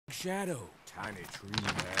shadow. Tiny tree,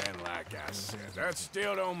 man, like I said. That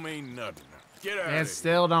still don't mean nothing. Get out of here. It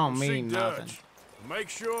still don't mean See nothing. Dutch. Make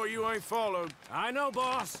sure you ain't followed. I know,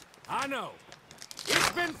 boss. I know.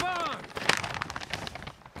 It's been fun.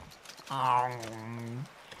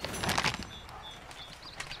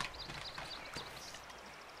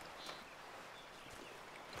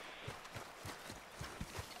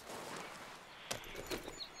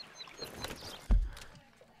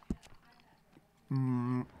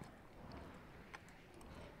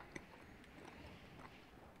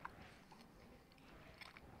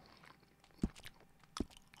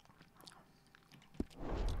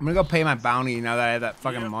 I'm gonna go pay my bounty now that I have that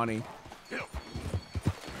fucking money.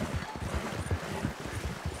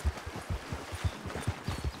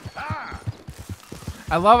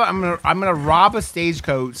 I love it. I'm gonna rob a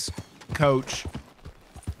stagecoach,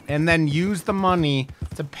 and then use the money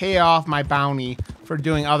to pay off my bounty for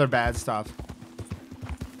doing other bad stuff.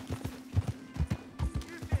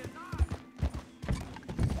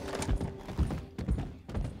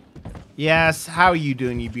 Yes, how are you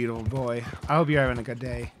doing, you beautiful boy? I hope you're having a good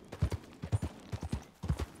day.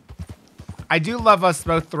 I do love us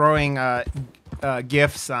both throwing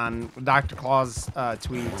gifs on Dr. Claw's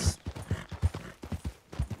tweets.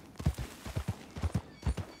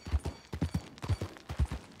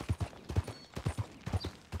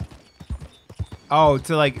 Oh,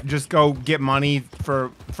 to like just go get money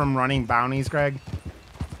from running bounties, Greg?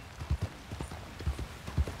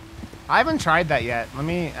 I haven't tried that yet.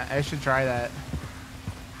 I should try that.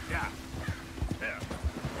 Yeah.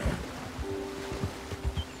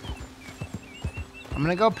 I'm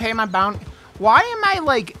gonna go pay my bounty. Why am I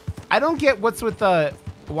like, I don't get what's with the,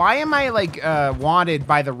 why am I like wanted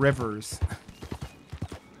by the rivers?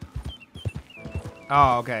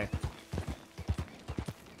 Oh, okay.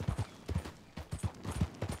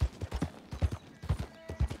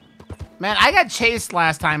 Man, I got chased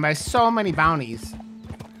last time by so many bounties.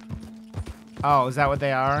 Oh, is that what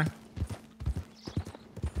they are?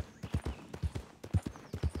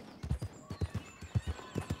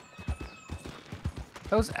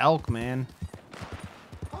 Those elk, man.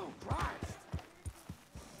 Oh, Christ.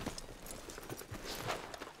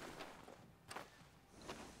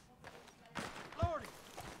 Lordy.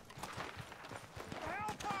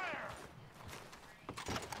 Hellfire.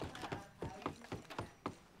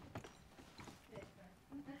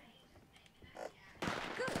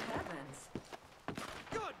 Good heavens.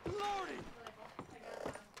 Good Lordy.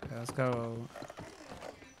 Okay, let's go.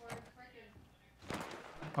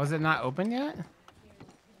 Oh, is it not open yet?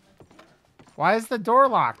 Why is the door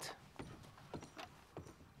locked?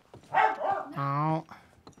 Oh.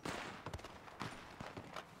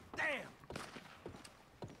 Damn.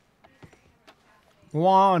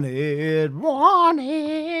 Wanted,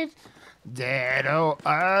 wanted, dead or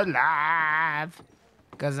alive.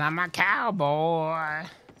 'Cause I'm a cowboy.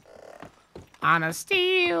 On a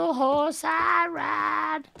steel horse I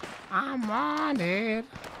ride. I'm wanted,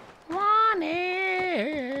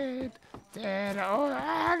 wanted, dead or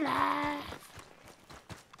alive.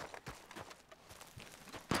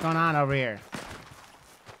 What's going on over here?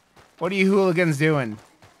 What are you hooligans doing?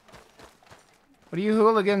 What are you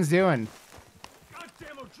hooligans doing?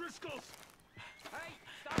 Goddamn O'Driscolls. Hey,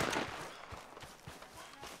 stop.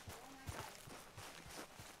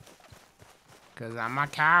 'Cause I'm a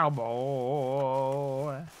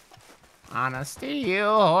cowboy. On a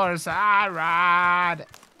steel horse I ride.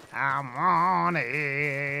 I'm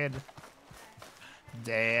wanted.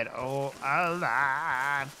 Dead or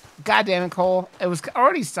alive. God damn it, Cole. It was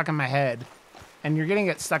already stuck in my head. And you're getting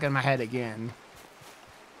it stuck in my head again.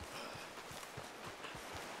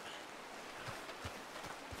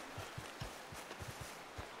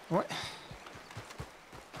 What?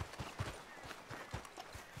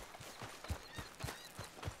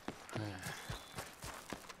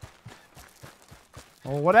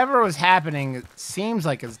 Well, whatever was happening, it seems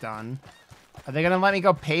like it's done. Are they gonna let me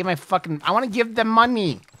go pay my fucking... I want to give them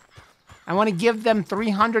money. I want to give them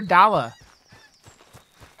 $300.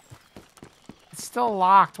 It's still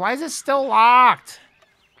locked. Why is it still locked?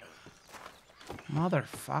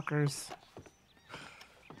 Motherfuckers.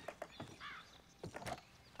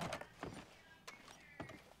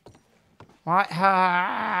 What?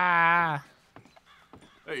 Ah.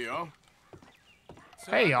 Hey, y'all.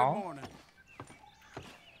 Hey, y'all.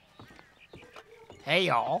 Hey,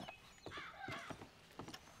 y'all.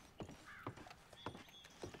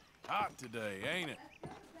 Hot today, ain't it?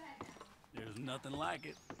 There's nothing like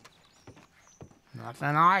it.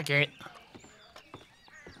 Nothing like it.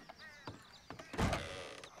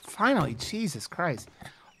 Finally, Jesus Christ.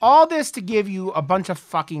 All this to give you a bunch of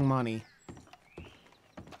fucking money.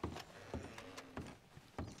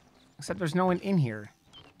 Except there's no one in here.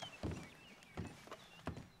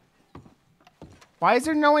 Why is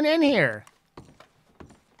there no one in here?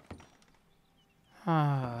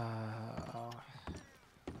 I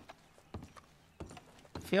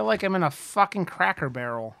feel like I'm in a fucking Cracker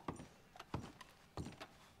Barrel.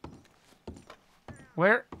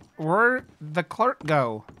 Where'd the clerk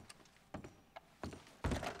go?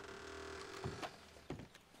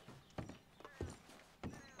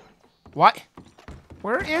 What?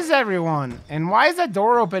 Where is everyone? And why is that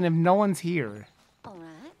door open if no one's here? All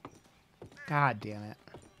right. God damn it.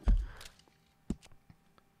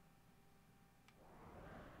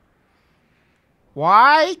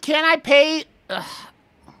 Why can't I pay? Ugh.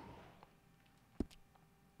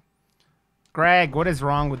 Greg, what is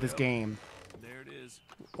wrong with this game? There it is.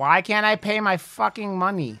 Why can't I pay my fucking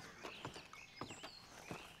money?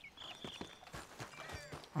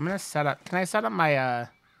 I'm gonna set up. Can I set up my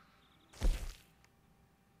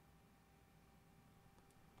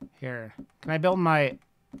Here. Can I build my...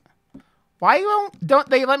 Why don't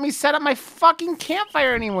they let me set up my fucking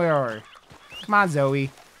campfire anywhere? Come on,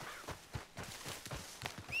 Zoe.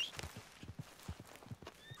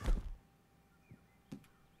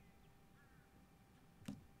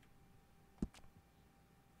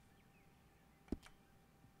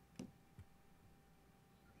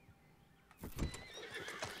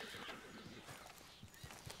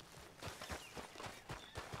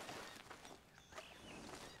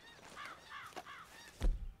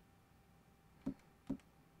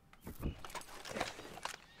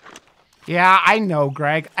 Yeah, I know,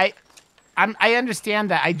 Greg. I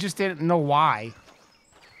understand that. I just didn't know why.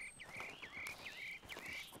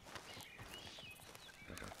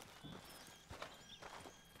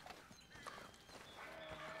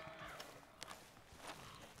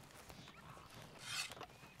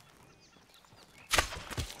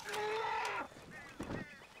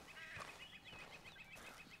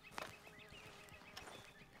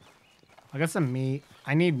 I got some meat.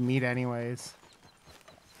 I need meat anyways.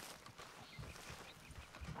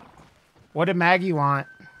 What did Maggie want?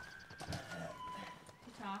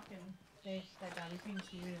 Talk and say that Daddy thinks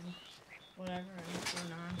you and whatever is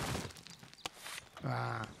going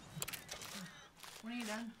on. When are you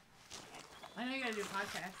done? I know you gotta do a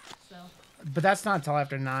podcast, so. But that's not until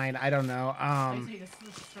after 9. I don't know. Basically, this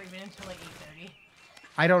is streaming until like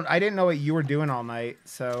 8:30. I didn't know what you were doing all night,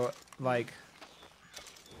 so like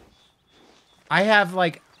I have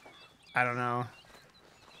like I don't know.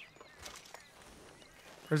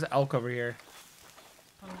 There's an elk over here.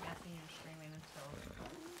 I'm guessing you're streaming until.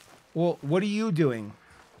 Well, what are you doing?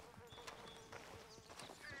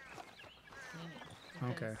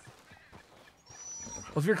 Okay.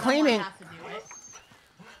 Well, if you're cleaning, Have to do it.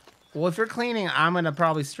 well, if you're cleaning, I'm gonna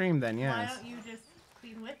probably stream then. Why Yes. don't you just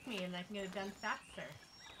clean with me and I can get it done faster?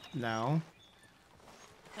 No.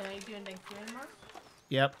 And are you doing Thanksgiving tomorrow?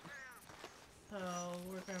 Yep. So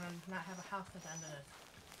we're gonna not have a house at the end of this.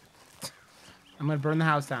 I'm gonna burn the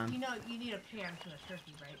house down. You know, you need a pan for the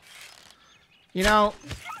turkey, right? You know,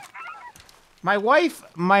 my wife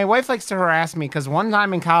likes to harass me because one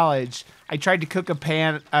time in college, I tried to cook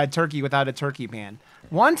a turkey without a turkey pan.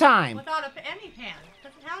 One time. Without any pan.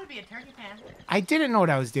 Doesn't have to be a turkey pan. I didn't know what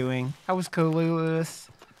I was doing. I was clueless.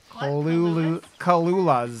 What?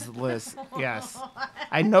 Kalula's list. Yes.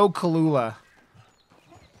 I know Kalula.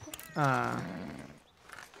 Was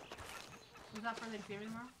that for Thanksgiving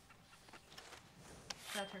tomorrow?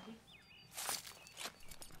 Is that turkey?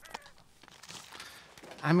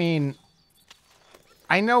 I mean,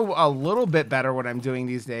 I know a little bit better what I'm doing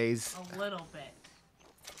these days. A little bit.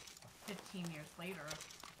 15 years later.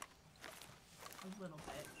 A little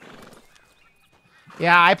bit.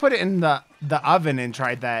 Yeah, I put it in the oven and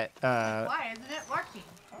tried that. Why isn't it working?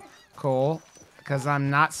 Cool. Because I'm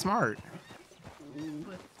not smart.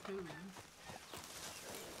 With food.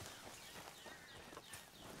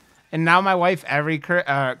 And now my wife every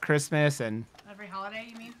Christmas and Every holiday,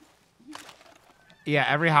 you mean? yeah,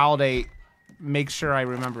 every holiday makes sure I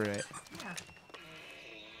remember it. Yeah.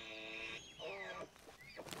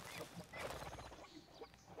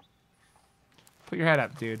 Put your head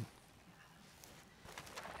up, dude.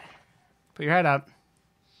 Put your head up.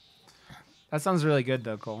 That sounds really good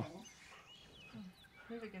though, Cole.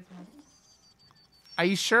 Here's a good one. Are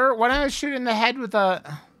you sure? Why don't I shoot in the head with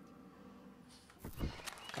a...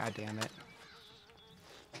 God damn it.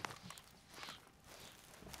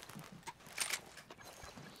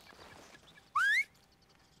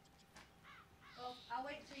 Well, I'll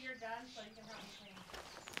wait till you're done so you can help me clean.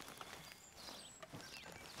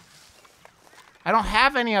 I don't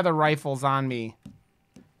have any other rifles on me.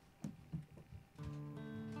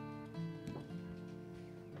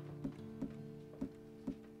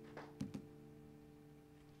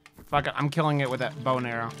 Fuck it, I'm killing it with that bow and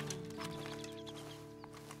arrow.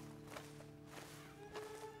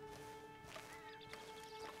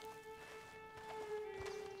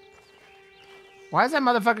 Why is that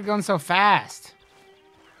motherfucker going so fast?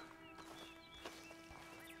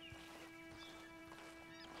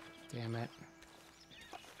 Damn it.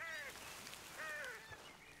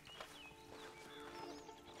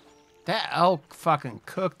 That elk fucking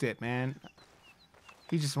cooked it, man.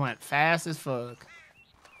 He just went fast as fuck.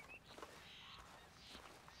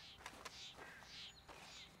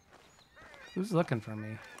 Who's looking for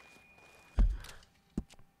me?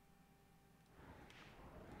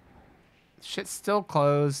 Shit's still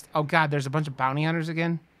closed. Oh god, there's a bunch of bounty hunters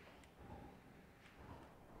again.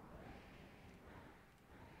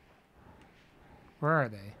 Where are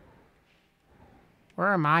they?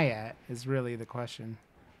 Where am I at is really the question.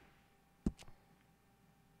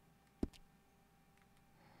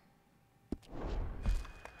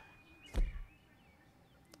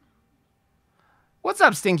 What's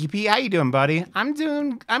up, Stinky Pete? How you doing, buddy? I'm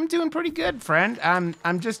doing pretty good, friend.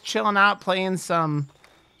 I'm just chilling out, playing some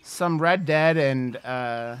Red Dead and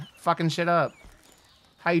fucking shit up.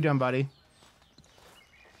 How you doing, buddy?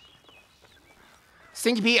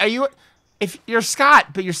 Stinky Pete, are you? If you're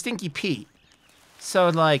Scott, but you're Stinky Pete, so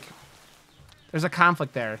like, there's a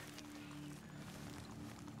conflict there.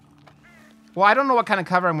 Well, I don't know what kind of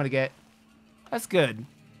cover I'm gonna get. That's good.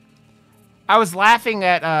 I was laughing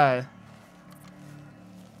at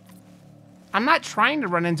I'm not trying to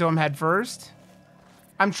run into him head first.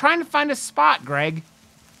 I'm trying to find a spot, Greg.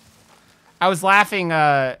 I was laughing,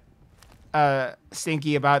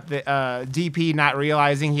 Stinky, about the DP not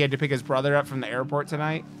realizing he had to pick his brother up from the airport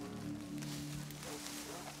tonight.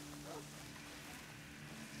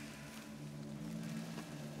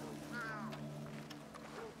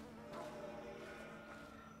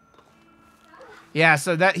 Yeah,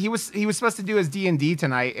 so that he was supposed to do his D&D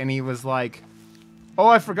tonight, and he was like, "Oh,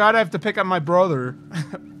 I forgot I have to pick up my brother."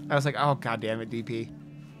 I was like, "Oh, god damn it, DP."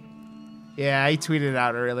 Yeah, I tweeted it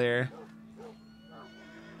out earlier.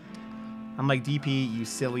 I'm like, DP, you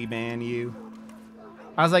silly man, you.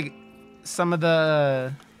 I was like, some of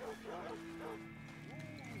the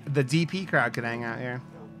DP crowd could hang out here.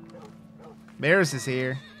 Maris is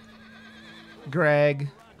here. Greg.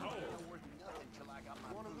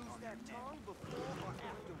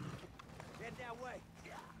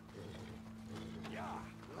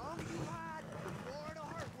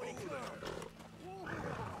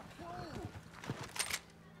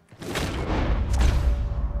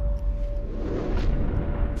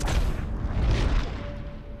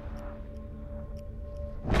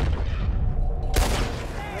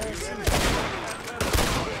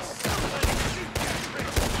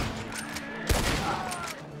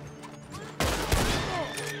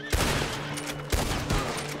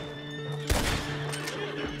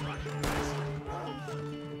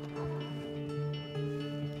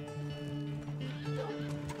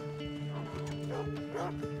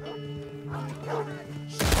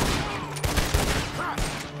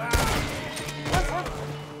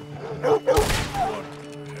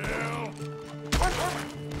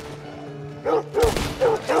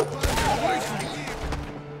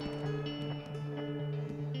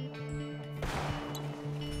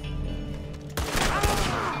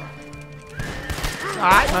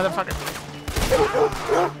 Alright, motherfucker.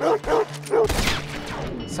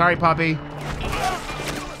 Sorry, puppy.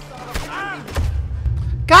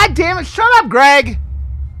 God damn it, shut up, Greg!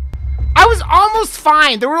 I was almost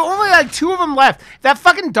fine. There were only like 2 of them left. That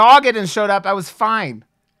fucking dog hadn't showed up, I was fine.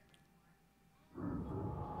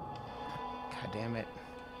 God damn it.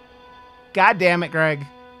 God damn it, Greg.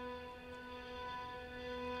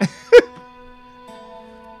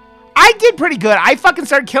 I did pretty good. I fucking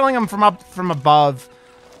started killing him from above.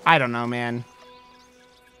 I don't know, man.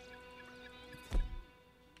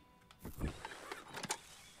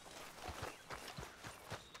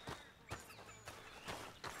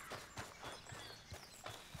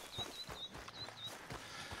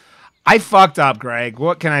 I fucked up, Greg.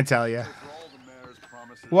 What can I tell you?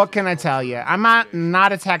 What can I tell you? I'm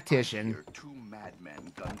not a tactician.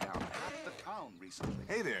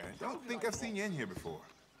 Hey there. Don't think I've seen you in here before.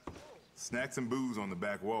 Snacks and booze on the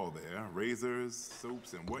back wall there. Razors,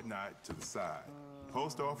 soaps, and whatnot to the side.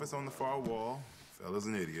 Post office on the far wall. Fella's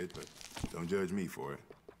an idiot, but don't judge me for it.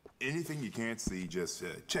 Anything you can't see, just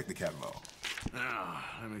check the catalog. Now,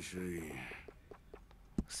 let me see.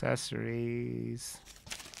 Accessories.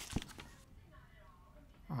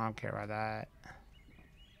 I don't care about that.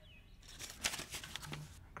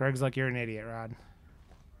 Greg's like, you're an idiot, Rod.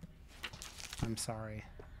 I'm sorry.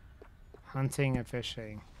 Hunting and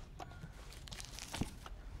fishing.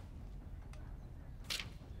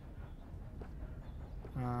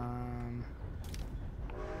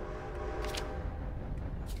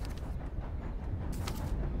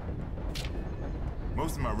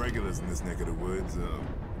 Most of my regulars in this neck of the woods,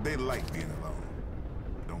 they like being alone.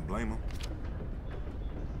 Don't blame them.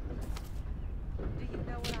 Do you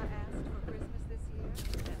know what I asked for Christmas this year?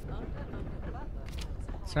 An Uncle Butler.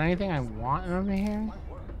 Is there anything I want over here?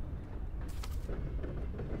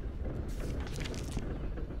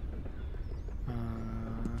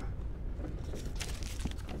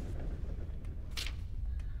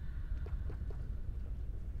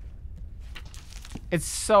 It's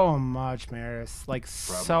so much, Maris. Like,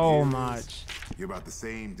 Problem so is, much. You're about the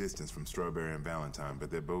same distance from Strawberry and Valentine, but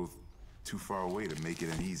they're both too far away to make it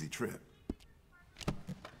an easy trip.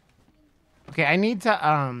 Okay, I need to,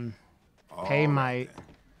 pay All my... right, then.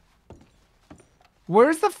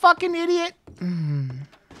 Where's the fucking idiot?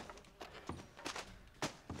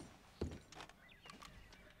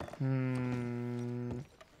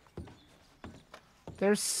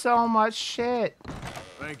 There's so much shit.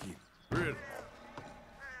 Thank you. Really.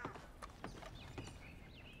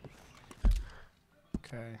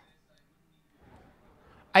 Okay.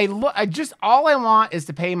 I just, all I want is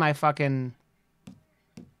to pay my fucking...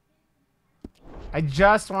 I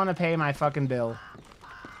just want to pay my fucking bill.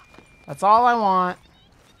 That's all I want.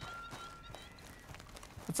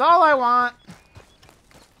 That's all I want.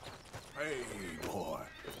 Hey, boy.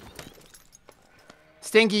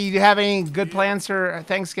 Stinky, you have any good plans for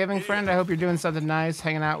Thanksgiving, friend? I hope you're doing something nice,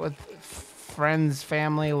 hanging out with friends,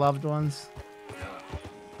 family, loved ones.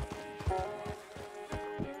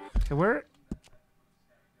 Okay, where?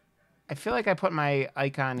 I feel like I put my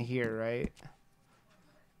icon here, right?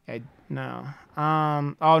 No.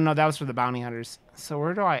 Oh, no, that was for the bounty hunters. So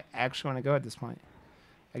where do I actually want to go at this point?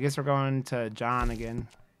 I guess we're going to John again.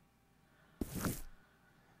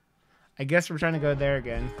 I guess we're trying to go there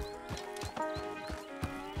again.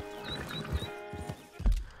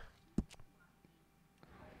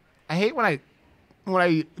 I hate when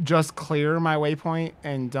I just clear my waypoint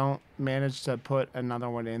and don't manage to put another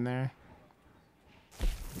one in there.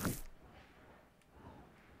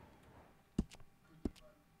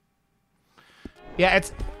 Yeah,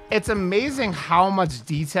 it's amazing how much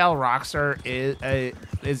detail Rockstar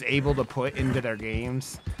is able to put into their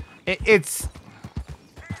games. It's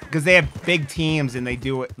because they have big teams and they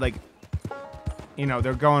do it like, you know,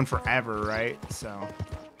 they're going forever, right? So.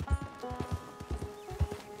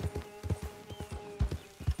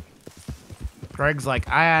 Greg's like,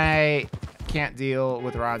 I can't deal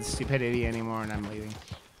with Rod's stupidity anymore, and I'm leaving.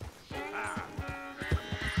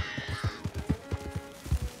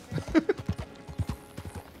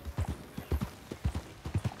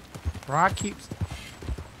 Rod keeps...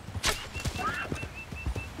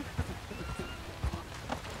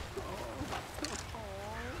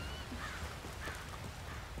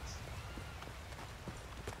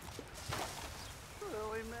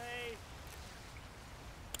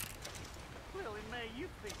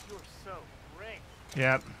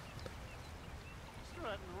 Yep.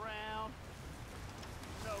 Strutting around,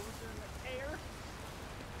 nose in the air.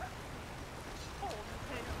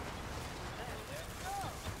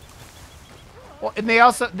 Well, and they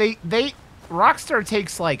also they Rockstar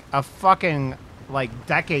takes like a fucking like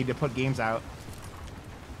decade to put games out.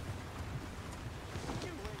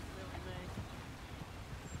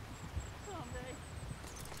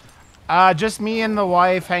 Just me and the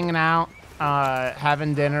wife hanging out,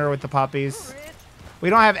 having dinner with the puppies. We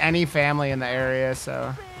don't have any family in the area,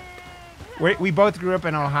 so we both grew up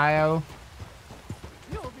in Ohio.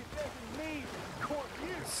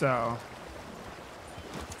 So,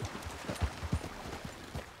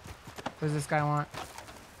 what does this guy want?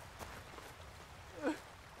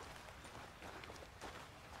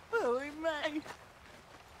 Willie Mae.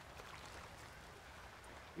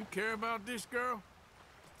 You care about this girl?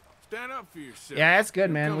 Stand up for yourself. Yeah, that's good,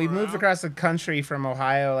 You man. come We moved around. across the country from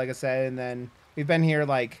Ohio, like I said, and then we've been here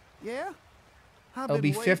like Yeah? it'll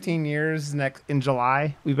be 15 years in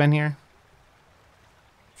July. We've been here.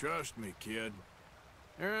 Trust me, kid.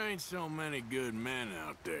 There ain't so many good men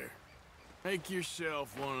out there. Make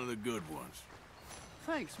yourself one of the good ones.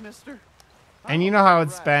 Thanks, mister. And you know how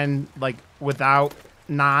it's been, like, without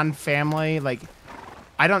non-family, like,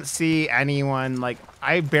 I don't see anyone, like,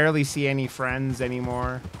 I barely see any friends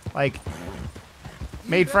anymore. Like,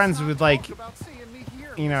 made friends with, like,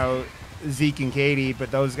 you know, Zeke and Katie,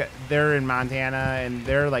 but those guys, they're in Montana, and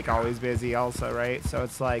they're, like, always busy also, right? So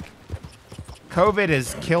it's like, COVID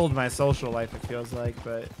has killed my social life, it feels like,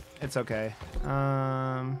 but it's okay.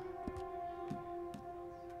 I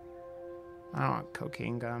don't want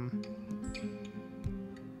cocaine gum.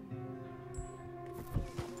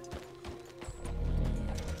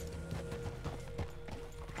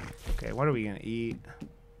 Okay, what are we gonna eat?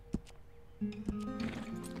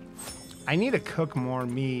 I need to cook more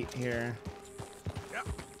meat here.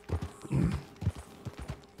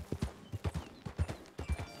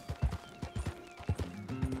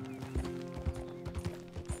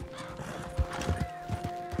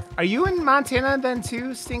 Are you in Montana then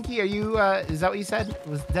too, Stinky? Are you, is that what you said?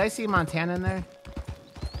 Did I see Montana in there?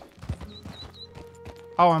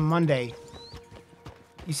 Oh, on Monday.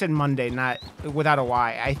 You said Monday, not without a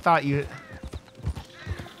Y. I thought you...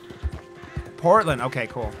 Portland, okay,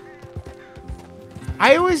 cool.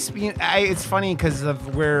 I always, it's funny because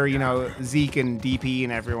of where, you know, Zeke and DP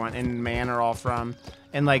and everyone and Man are all from.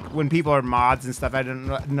 And like when people are mods and stuff, I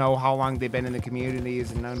don't know how long they've been in the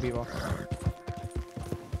communities and known people.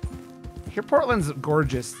 Here, Portland's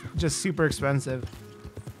gorgeous, just super expensive.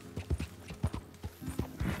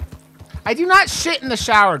 I do not shit in the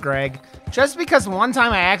shower, Greg. Just because one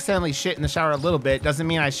time I accidentally shit in the shower a little bit doesn't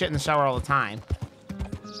mean I shit in the shower all the time.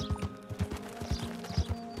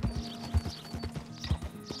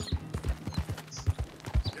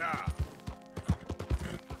 Yeah.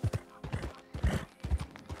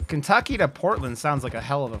 Kentucky to Portland sounds like a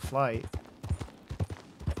hell of a flight.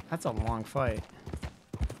 That's a long flight.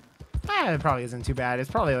 It probably isn't too bad. It's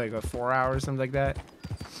probably like a 4 hours, something like that.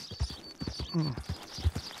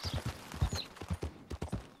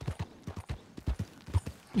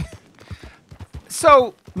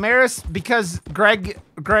 So, Maris, because Greg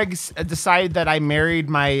decided that I married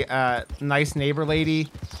my nice neighbor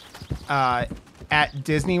lady at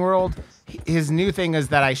Disney World, his new thing is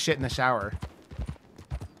that I shit in the shower.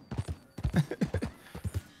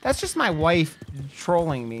 That's just my wife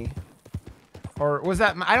trolling me. Or was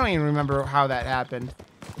that... I don't even remember how that happened.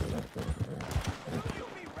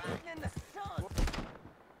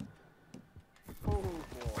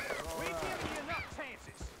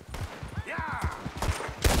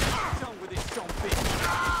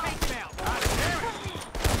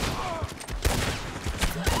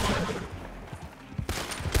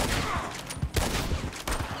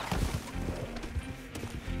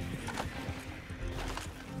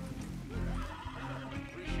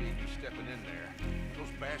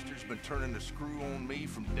 Turning the screw on me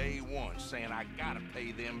from day one, saying I gotta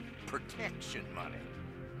pay them protection money.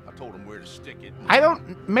 I told them where to stick it. I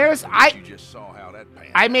don't, Maris. You just saw how that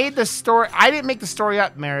panned I made the story. I didn't make the story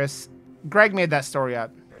up, Maris. Greg made that story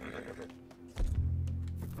up.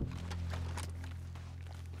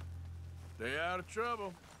 Stay out of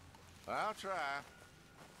trouble. I'll try.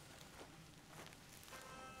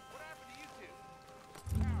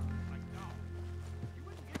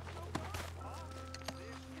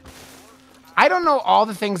 I don't know all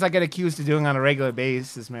the things I get accused of doing on a regular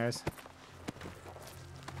basis, Maris.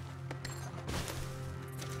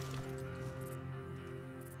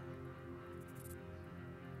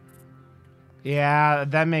 Yeah,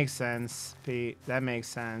 that makes sense, Pete. That makes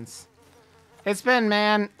sense. It's been,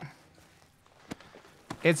 man.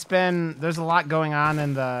 It's been, there's a lot going on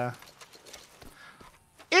in the...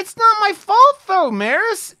 It's not my fault, though,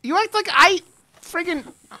 Maris. You act like I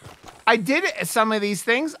friggin'... I did some of these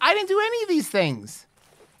things. I didn't do any of these things.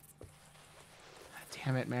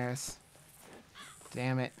 Damn it, Maris.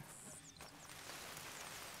 Damn it.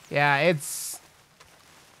 Yeah, it's...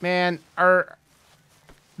 Man,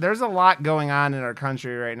 there's a lot going on in our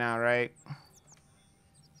country right now, right?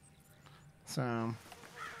 So...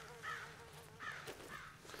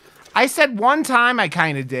 I said one time I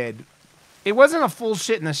kind of did. It wasn't a full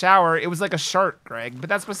shit in the shower. It was like a shark, Greg. But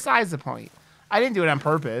that's besides the point. I didn't do it on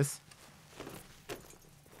purpose.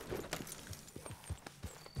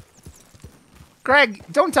 Greg,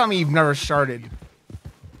 don't tell me you've never sharted.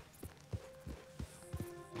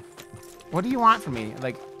 What do you want from me?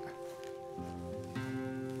 Like...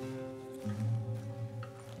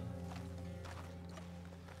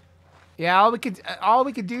 Yeah, all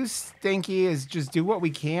we could do, Stinky, is just do what we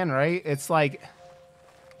can, right? It's like...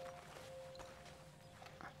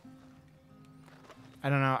 I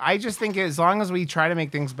don't know. I just think as long as we try to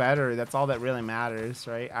make things better, that's all that really matters,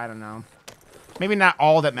 right? I don't know. Maybe not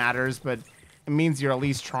all that matters, but it means you're at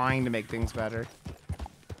least trying to make things better.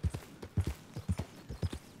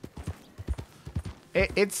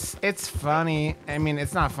 It's funny. I mean,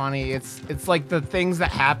 it's not funny. It's like the things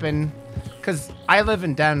that happen, because I live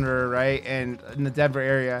in Denver, right, and in the Denver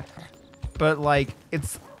area, but like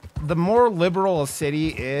it's the more liberal a city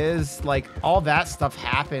is, like all that stuff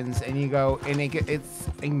happens, and you go and it's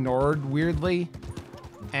ignored weirdly,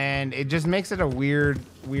 and it just makes it a weird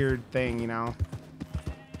thing, you know.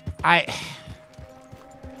 I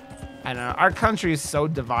don't know. Our country is so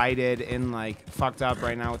divided and like fucked up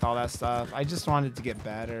right now with all that stuff. I just wanted to get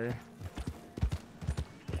better.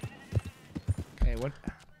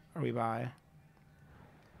 What do we buy?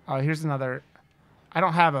 Oh, here's another. I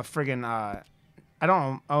don't have a friggin'. I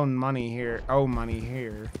don't own money here. Owe money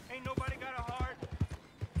here. Ain't nobody got a heart.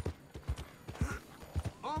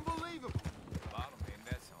 Unbelievable.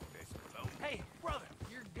 Hey, brother,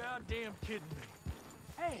 you're goddamn kidding me.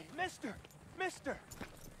 Hey, mister.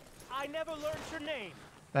 I never learned your name.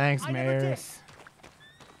 Thanks, I never did. Maris.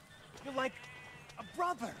 You're like a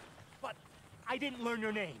brother, but I didn't learn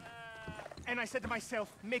your name. And I said to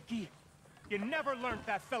myself, Mickey, you never learned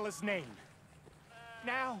that fella's name.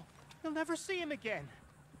 Now, you'll never see him again.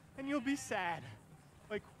 And you'll be sad.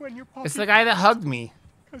 Like when your puppy It's the guy that hugged me.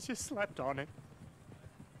 because you slept on it.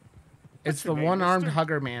 It's the your name, one-armed mister?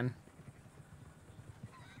 hugger man.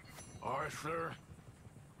 Arthur?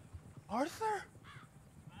 Arthur?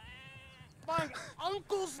 My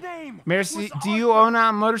uncle's name Maris, was do you Arthur. own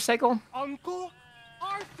a motorcycle? Uncle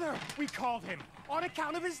Arthur, we called him, on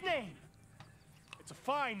account of his name. It's a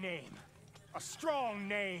fine name, a strong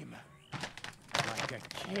name, like a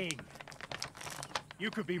king. You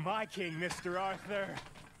could be my king, Mr. Arthur.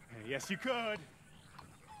 Yes, you could.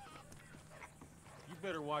 You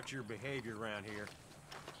better watch your behavior around here.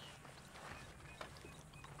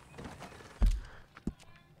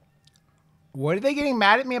 What are they getting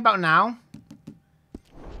mad at me about now?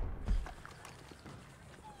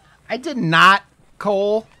 I did not,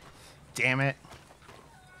 Cole. Damn it.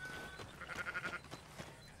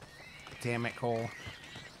 Damn it, Cole.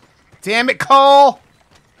 Damn it, Cole!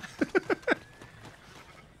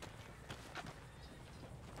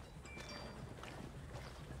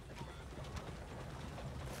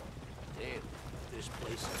 This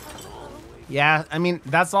place is a long way. Yeah, I mean,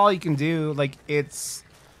 that's all you can do. Like, it's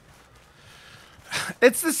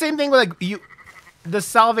the same thing with, like, the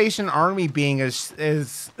Salvation Army being as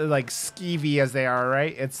like skeevy as they are,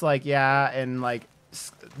 right? It's like, yeah, and like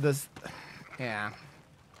this, yeah,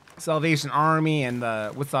 Salvation Army and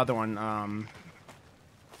what's the other one?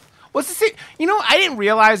 What's the same? You know, I didn't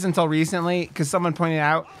realize until recently because someone pointed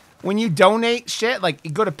out when you donate shit, like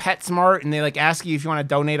you go to PetSmart and they like ask you if you want to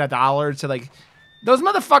donate $1 to like those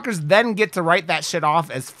motherfuckers, then get to write that shit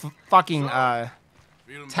off as fucking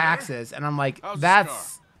Feeling taxes, and I'm like, How's the that's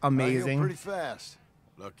scar? amazing. Pretty fast.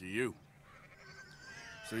 Lucky you.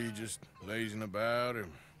 So you just lazing about, or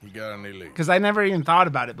you got any leaks? Because I never even thought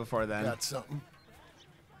about it before then. Got something.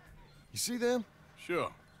 You see them?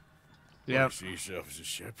 Sure. Yeah. You see yourself as a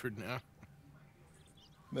shepherd now?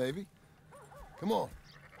 Maybe. Come on.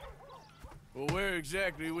 Well, where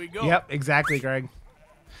exactly are we going? Yep, exactly, Greg.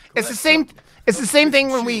 It's the same. It's the same thing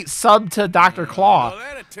when we sub to Dr. Claw.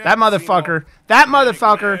 That motherfucker.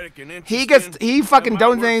 He fucking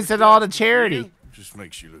donates it all to charity. Just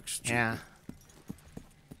makes you look stupid. Yeah.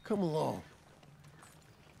 Come along.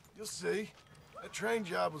 You'll see. That train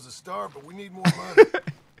job was a start, but we need more money.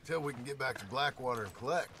 Until we can get back to Blackwater and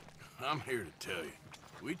collect. I'm here to tell you.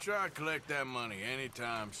 We try to collect that money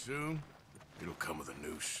anytime soon, it'll come with a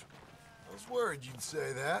noose. I was worried you'd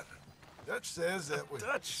say that. Dutch says that we...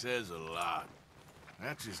 Dutch says a lot.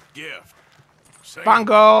 That's his gift. Say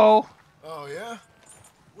Bongo. Oh, yeah?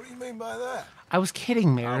 What do you mean by that? I was kidding,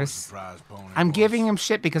 I was Maris. a prize pony I'm once. giving him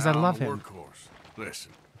shit because I Now love I'm a him. workhorse.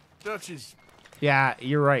 Listen, Dutch is... Yeah,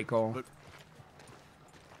 you're right, Cole.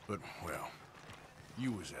 But, well,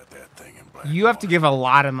 you was at that thing in Blackwater. You have to give a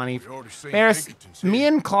lot of money. We already seen Maris, Pinkerton's me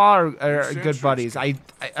head. and Claw are Centuries good buddies. ago.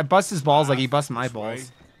 I bust his balls like he busts my This way,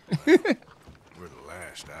 balls. We're the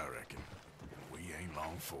last, I reckon. And we ain't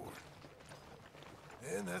long for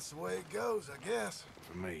it. And that's the way it goes, I guess.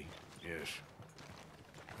 For me, yes.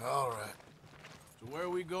 All right. So where are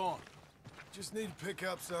we going? Just need to pick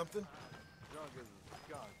up something.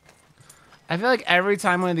 I feel like every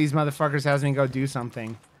time one of these motherfuckers has me go do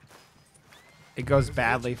something, it goes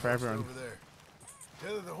badly for everyone. Over there.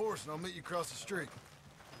 Tether the horse and I'll meet you across the street.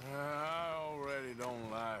 I already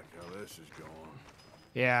don't like how this is going.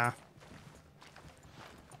 Yeah.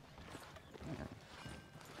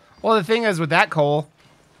 Well, the thing is with that, Cole,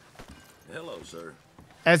 Hello, sir.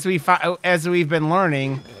 as we've been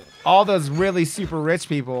learning, all those really super rich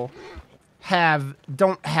people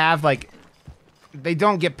don't have like they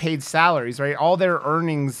don't get paid salaries, right? All their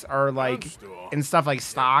earnings are like in stuff like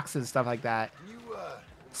stocks and stuff like that. Can you,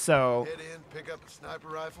 So head in, pick up a sniper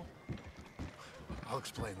rifle? I'll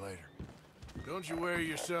explain later. Don't you wear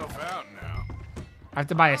yourself out now. I have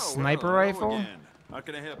to buy a Oh, sniper hello rifle. again. How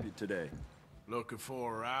can I help you today? Looking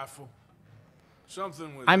for a rifle?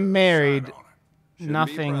 Something with I'm a married. sight on it. Shouldn't be a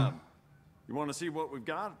Nothing. problem. You want to see what we've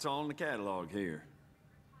got? It's all in the catalog here.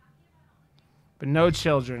 But no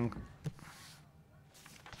children.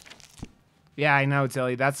 Yeah, I know,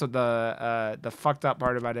 Tilly. That's what the fucked up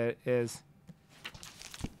part about it is.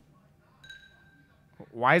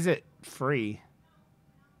 Why is it free?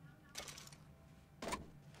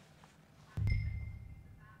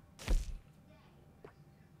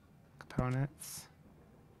 Components.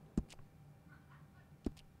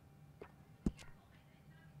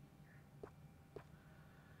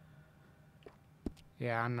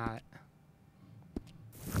 Yeah, I'm not.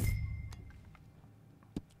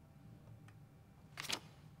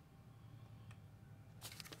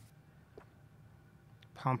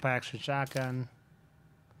 Pump action shotgun.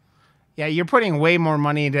 Yeah, you're putting way more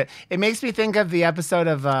money into it. It makes me think of the episode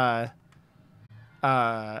of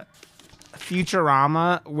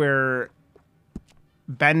Futurama where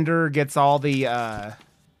Bender gets all the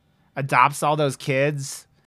adopts all those kids